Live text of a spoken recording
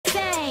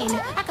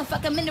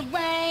fuck him in the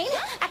rain.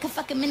 I can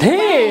fuck him in the rain.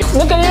 Hey,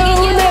 look at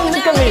you,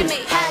 look at me.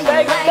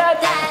 Like that.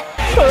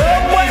 Oh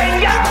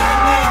my God.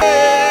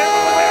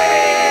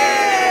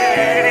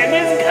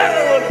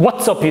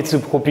 What's up,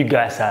 YouTube? Hope you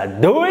guys are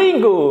doing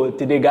good.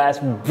 Today, guys,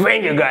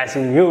 bring you guys a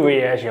new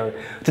reaction.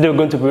 Today, we're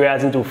going to be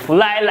reacting to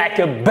Fly Like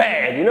a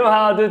Bird. You know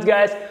how I do it,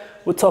 guys?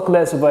 We'll talk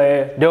less about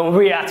it, don't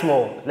react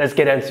more. Let's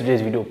get into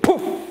this video.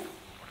 Poof!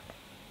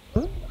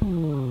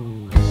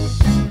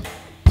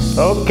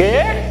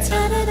 Okay.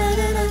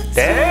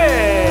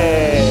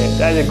 Damn,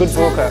 that's a good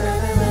vocal.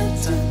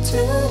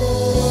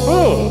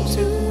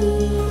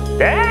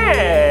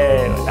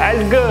 Damn,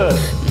 that's good.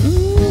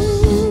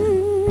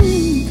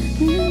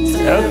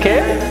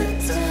 Okay.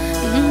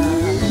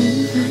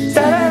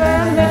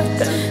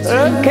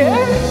 Okay.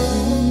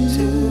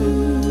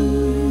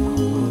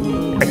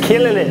 I'm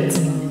killing it.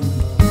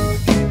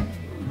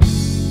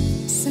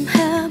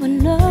 Somehow I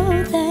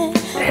know that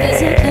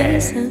there's a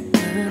place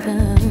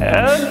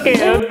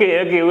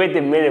Okay, wait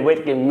a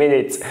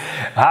minute.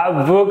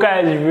 Her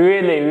vocal is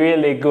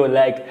really good.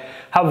 Like,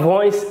 her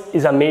voice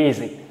is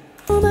amazing.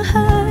 My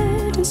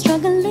heart and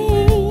struggling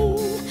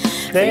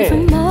free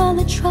from all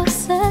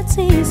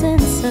atrocities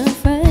and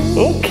suffering.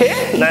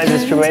 Okay, nice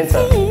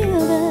instrumental.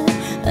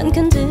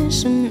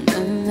 Unconditional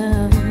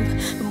love,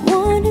 the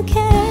one who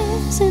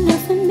cares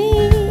enough for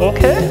me.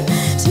 Okay.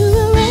 To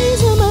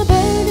erase all my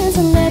burdens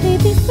and let me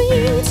be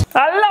free.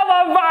 I love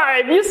her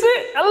vibe. You see?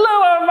 I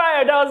love her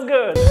vibe. That was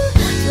good.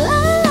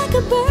 Fly like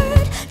a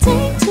bird,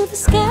 take to the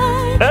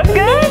sky.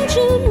 Okay. Need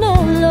you know,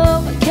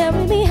 Lord,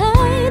 carry me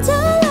high.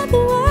 Don't let the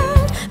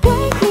world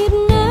break me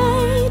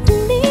tonight.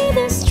 Need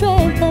the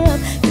strength of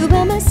you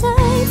by my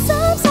side.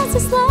 Sometimes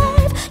this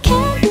life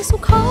can be so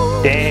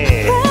cold.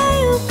 Damn.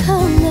 Pray you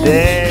come and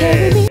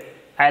carry me.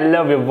 I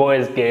love your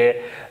voice, girl.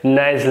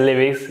 Nice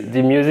lyrics.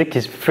 The music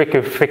is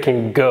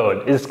freaking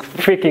good. It's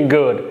freaking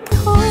good.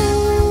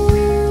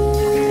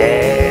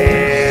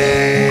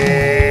 Hey,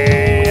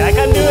 I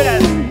can do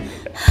that.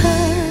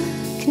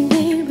 How can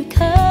we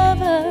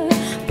recover?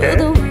 Will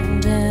the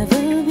world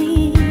ever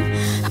be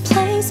a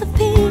place of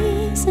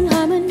peace and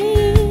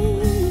harmony?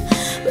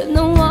 With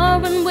no war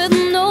and with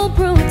no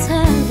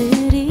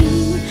brutality.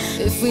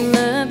 If we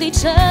loved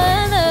each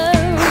other,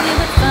 we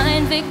would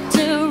find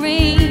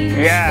victory.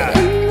 Yeah.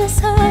 But in this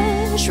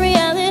harsh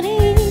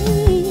reality,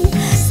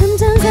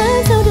 sometimes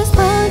I'm so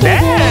despondent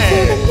that I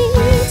feel the need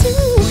to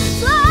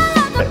fly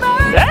like a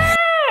bird.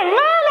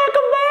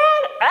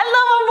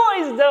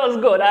 That was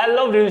good. I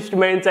love the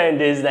instrumental in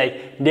this.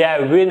 Like, they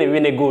are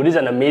really good. This is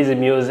an amazing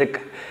music.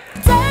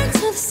 Take to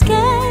the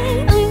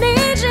sky, I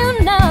need you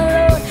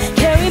now, Lord.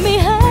 Carry me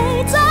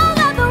high, don't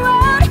let the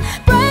world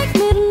break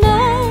me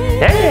tonight.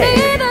 Hey.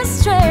 Need the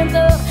strength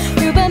of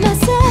you by my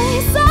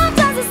side.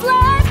 Sometimes this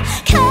life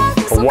can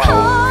be so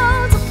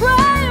cold. To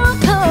pray you'll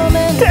come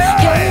and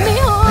carry me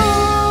home.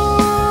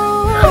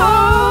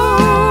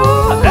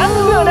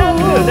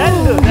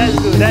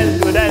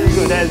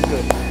 That's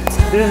good.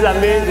 This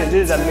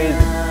is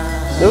amazing.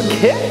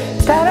 Okay.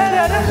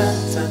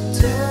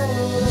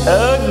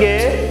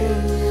 Okay.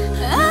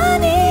 I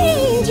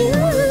need you.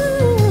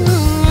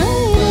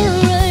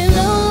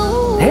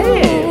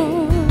 Hey.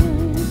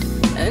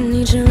 I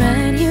need you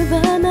right here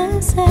by my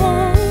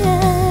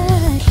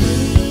side.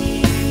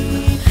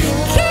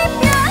 Keep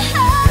your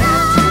head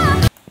up.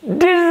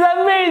 This is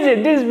amazing.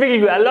 This is really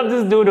good. I love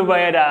this dude over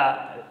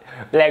here.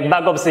 Like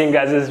backup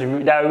singers,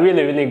 they're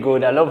really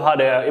good. I love how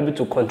they are able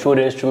to control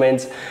the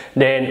instruments,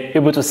 then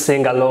able to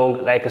sing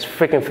along. Like, it's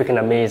freaking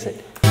amazing.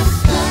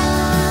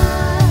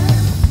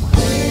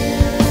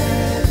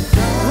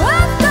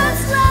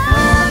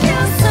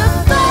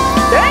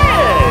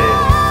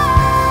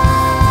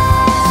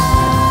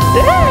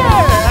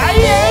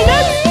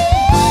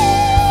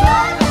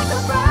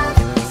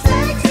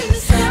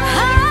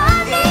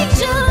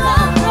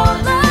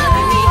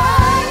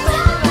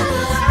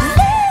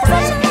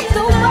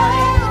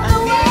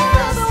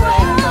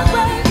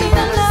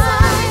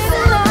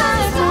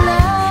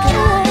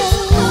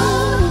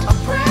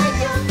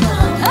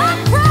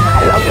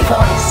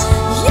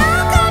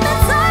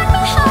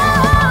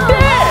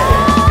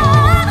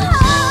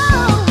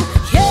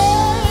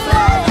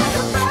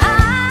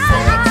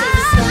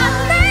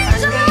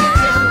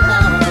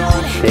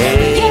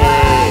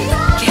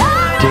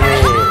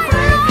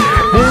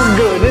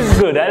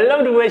 I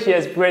love the way she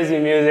expresses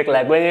music.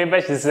 Like,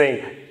 whenever she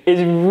sings,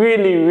 it's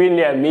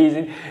really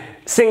amazing.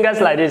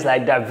 Singers like this,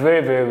 like that,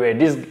 very rare.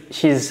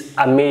 She's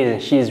amazing.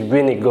 She's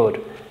really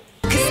good.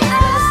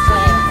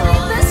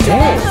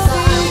 Hey.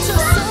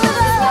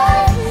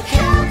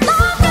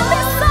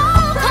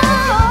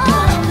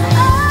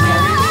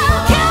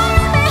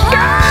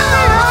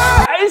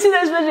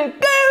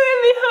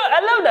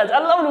 I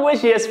love the way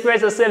she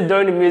expresses herself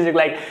during the music.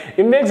 Like,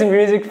 it makes the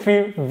music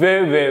feel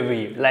very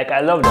real. Like, I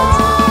love that.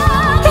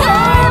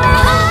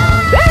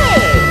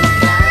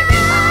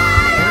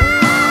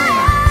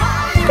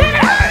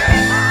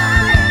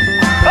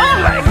 Oh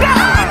my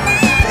God!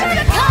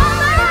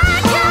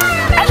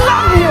 I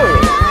love you!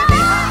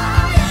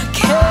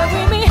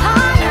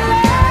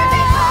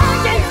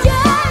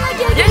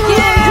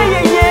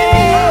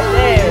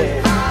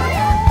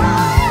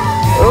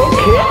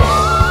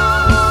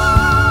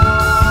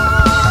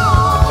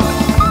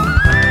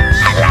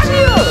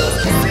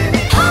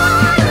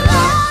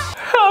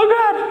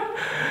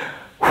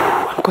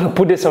 I'm gonna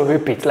put this on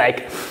repeat.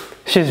 Like,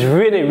 she's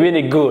really,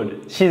 really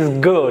good. She's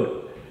good.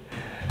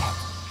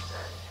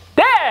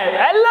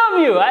 I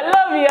love you, I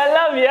love you, I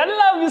love you, I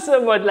love you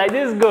so much. Like,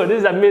 this is good, this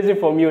is amazing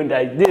from you.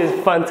 Like, this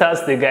is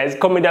fantastic, guys.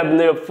 Comment down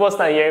below your first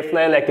time hearing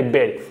Flying Like a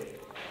Bird.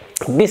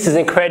 This is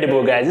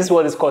incredible, guys. This is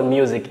what is called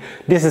music.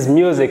 This is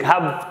music.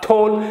 Her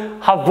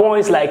tone, her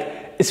voice,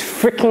 like, it's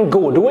freaking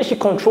good. The way she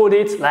controlled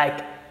it,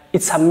 like,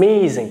 it's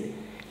amazing.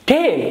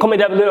 Damn. Comment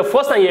down below your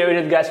first time hearing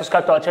it, guys.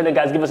 Subscribe to our channel,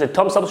 guys. Give us a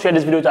thumbs up. Share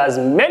this video to as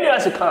many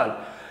as you can.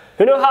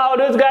 You know how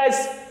it is,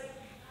 guys.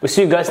 We'll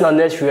see you guys in our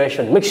next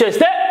reaction. Make sure you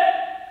stay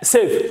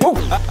safe.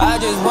 I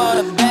just want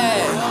a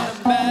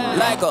bag,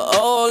 like an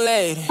old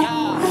lady.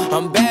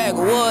 I'm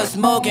backwoods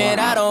smoking,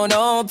 I don't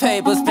own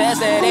papers. Pass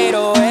that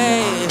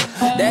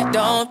 808, that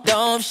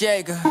don't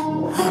shake her.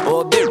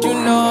 Oh, bitch, you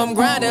know I'm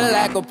grinding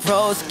like a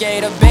pro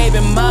skater. Baby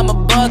mama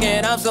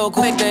bugging, I'm so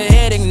quick to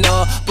hit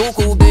ignore.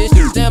 Buku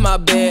bitches in my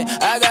bed,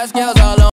 I got scales all